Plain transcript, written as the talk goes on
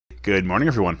Good morning,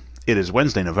 everyone. It is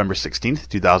Wednesday, November 16th,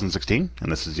 2016,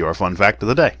 and this is your fun fact of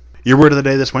the day. Your word of the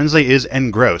day this Wednesday is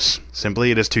engross.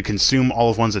 Simply, it is to consume all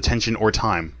of one's attention or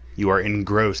time. You are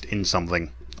engrossed in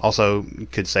something. Also, you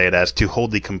could say it as to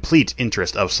hold the complete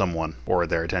interest of someone or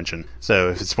their attention. So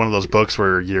if it's one of those books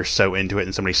where you're so into it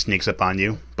and somebody sneaks up on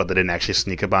you, but they didn't actually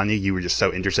sneak up on you, you were just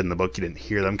so interested in the book you didn't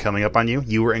hear them coming up on you,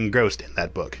 you were engrossed in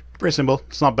that book. Very simple.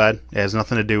 It's not bad. It has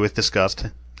nothing to do with disgust,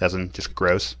 as in just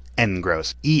gross.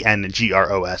 Engross.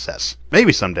 E-N-G-R-O-S-S.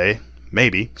 Maybe someday,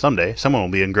 someone will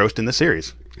be engrossed in this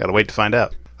series. Gotta wait to find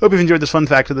out. Hope you've enjoyed this fun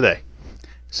fact of the day.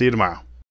 See you tomorrow.